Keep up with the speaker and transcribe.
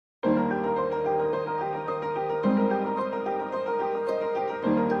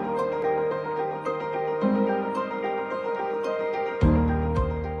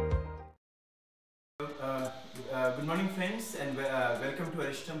welcome to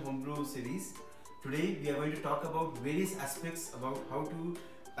Arishtam Homebrew series. Today we are going to talk about various aspects about how to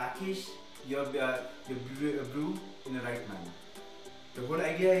package your brew in the right manner. The whole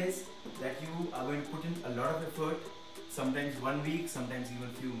idea is that you are going to put in a lot of effort, sometimes 1 week, sometimes even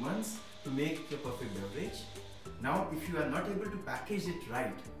few months, to make your perfect beverage. Now if you are not able to package it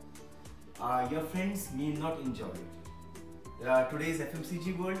right, your friends may not enjoy it. Today's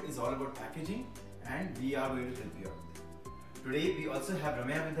FMCG world is all about packaging, and we are going to help you out. Today we also have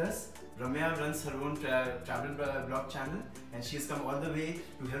Ramya with us. Ramya runs her own travel blog channel, and she has come all the way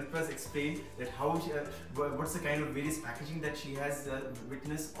to help us explain that how what's the kind of various packaging that she has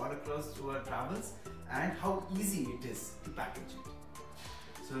witnessed all across through her travels, and how easy it is to package it.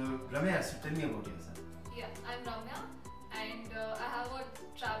 So Ramya, so tell me about yourself. Yeah, I'm Ramya, and I have a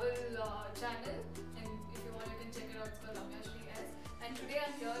travel channel, and if you want you can check it out, it's called Ramya Shri S. And today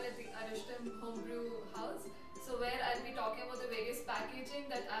I'm here at the Arishtam Homebrew house, so where I'll be talking about the various packaging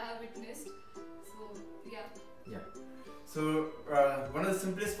that I have witnessed. So yeah. Yeah. So one of the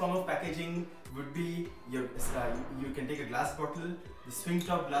simplest form of packaging would be your you can take a glass bottle, the swing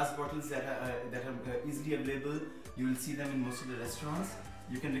top glass bottles that are easily available. You will see them in most of the restaurants.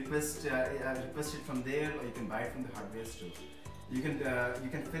 You can request it from there, or you can buy it from the hardware store. You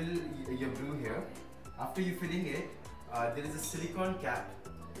can fill your brew here. After you filling it, there is a silicone cap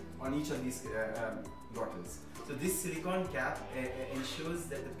on each of these bottles. So this silicone cap ensures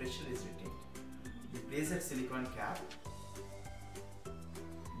that the pressure is retained. You place that silicone cap,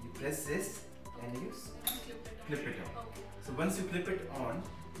 you press this, and you clip it on. Okay. So once you clip it on,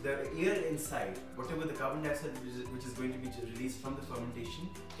 the air inside, whatever the carbon dioxide which is going to be released from the fermentation,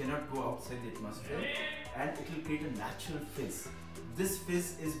 cannot go outside the atmosphere, and it will create a natural fizz. This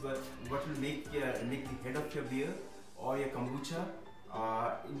fizz is what will make the head of your beer or your kombucha.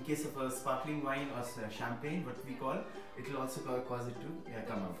 In case of a sparkling wine or champagne, what we call, it will also cause it to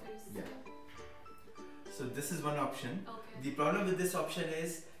come out. Yeah. So this is one option. Okay. The problem with this option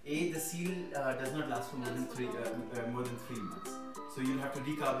is, the seal does not last for more than 3 months. So you'll have to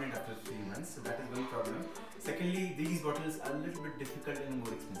recarbonate after 3 months. So that is one problem. Secondly, these bottles are a little bit difficult and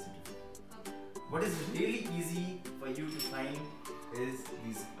more expensive to find. What is really easy for you to find is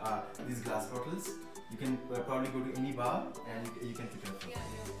these glass bottles. You can probably go to any bar and you can pick it up. Yeah.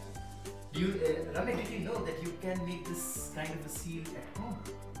 Ramya, did you know that you can make this kind of a seal at home?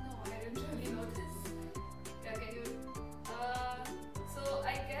 No, I didn't really know this. Yeah, can you? So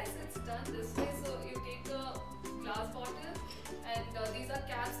I guess it's done this way. So you take the glass bottle, and these are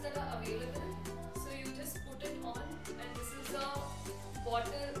caps that are available. So you just put it on, and this is a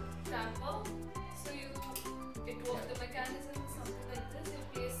bottle tamper. So the mechanism is something like this. You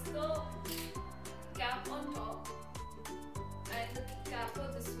place the cap on top and the capper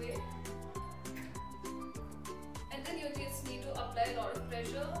this way, and then you just need to apply a lot of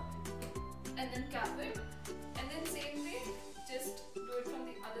pressure and then cap it, and then same way just do it from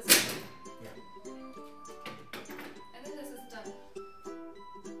the other side. Yeah. And then this is done.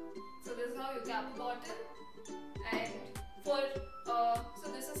 So this is how you cap a bottle, and so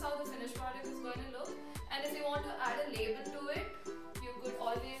this is how the finished product is going to look. And if you want to add a label to it, you could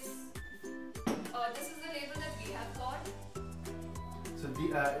always this is the label that we have got. So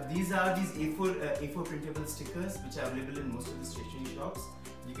these are these A4 printable stickers which are available in most of the stationery shops.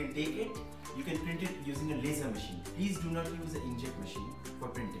 You can take it, you can print it using a laser machine. Please do not use an inkjet machine for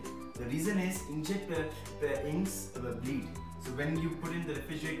printing. The reason is inkjet inks bleed. So when you put in the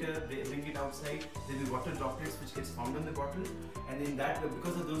refrigerator, bring it outside, there will be water droplets which gets formed on the bottle, and in that,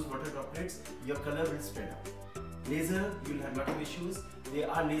 because of those water droplets, your color will spread out. Laser, you'll have a lot of issues. There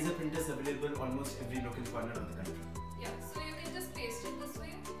are laser printers available almost every local corner of the country. Yeah, so you can just paste it this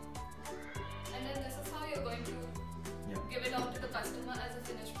way, and then this is how you're going to give it out to the customer as a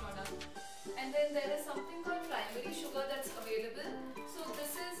finished product. And then there is something called primary sugar that's available. So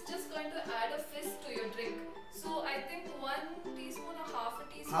this is just going to add a fizz to your drink. So I think 1 teaspoon or half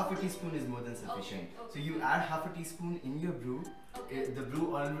a teaspoon? Half a teaspoon is more than sufficient. Okay. So you add half a teaspoon in your brew. Okay. The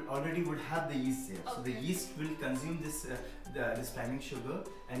brew already would have the yeast there. Okay. So the yeast will consume this priming sugar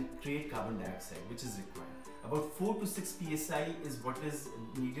and create carbon dioxide, which is required. About 4 to 6 psi is what is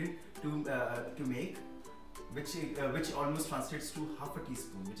needed to make, which almost translates to half a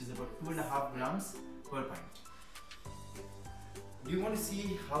teaspoon, which is about 2.5 grams per pint. Do you want to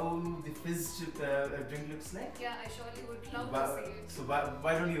see how the fizzed drink looks like? Yeah, I surely would love to see it. So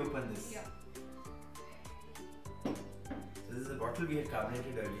why don't you open this? Yeah. So this is a bottle we had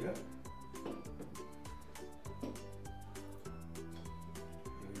carbonated earlier.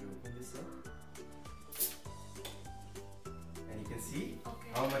 We will open this up, and you can see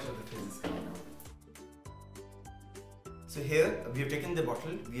how much of the fizz is coming out. So here we have taken the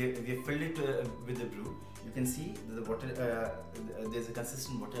bottle, we have filled it with the brew. You can see the water, there's a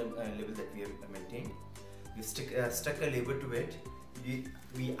consistent water level that we have maintained. We stuck a label to it.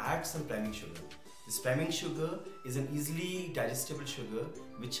 We add some priming sugar. This priming sugar is an easily digestible sugar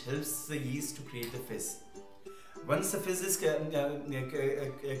which helps the yeast to create the fizz. Once the fizz is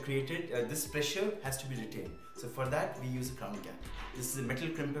created, this pressure has to be retained. So for that we use a crown cap. This is a metal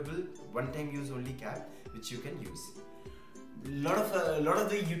crimpable, one-time use only cap which you can use. Lot of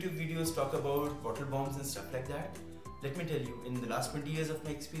the YouTube videos talk about bottle bombs and stuff like that. Let me tell you, in the last 20 years of my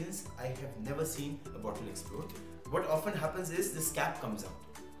experience, I have never seen a bottle explode. What often happens is this cap comes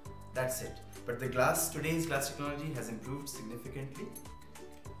out. That's it. But today's glass technology has improved significantly.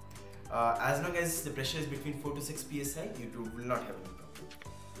 As long as the pressure is between 4 to 6 psi, you will not have any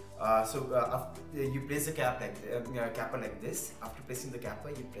problem. You place the capper like this. After placing the capper,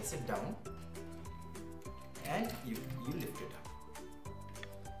 you press it down and you lift it up.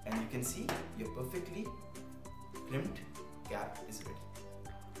 And you can see your perfectly crimped cap is ready.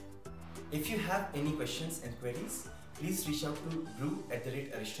 If you have any questions and queries, please reach out to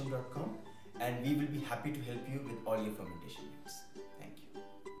brew@arishtam.com and we will be happy to help you with all your fermentation needs.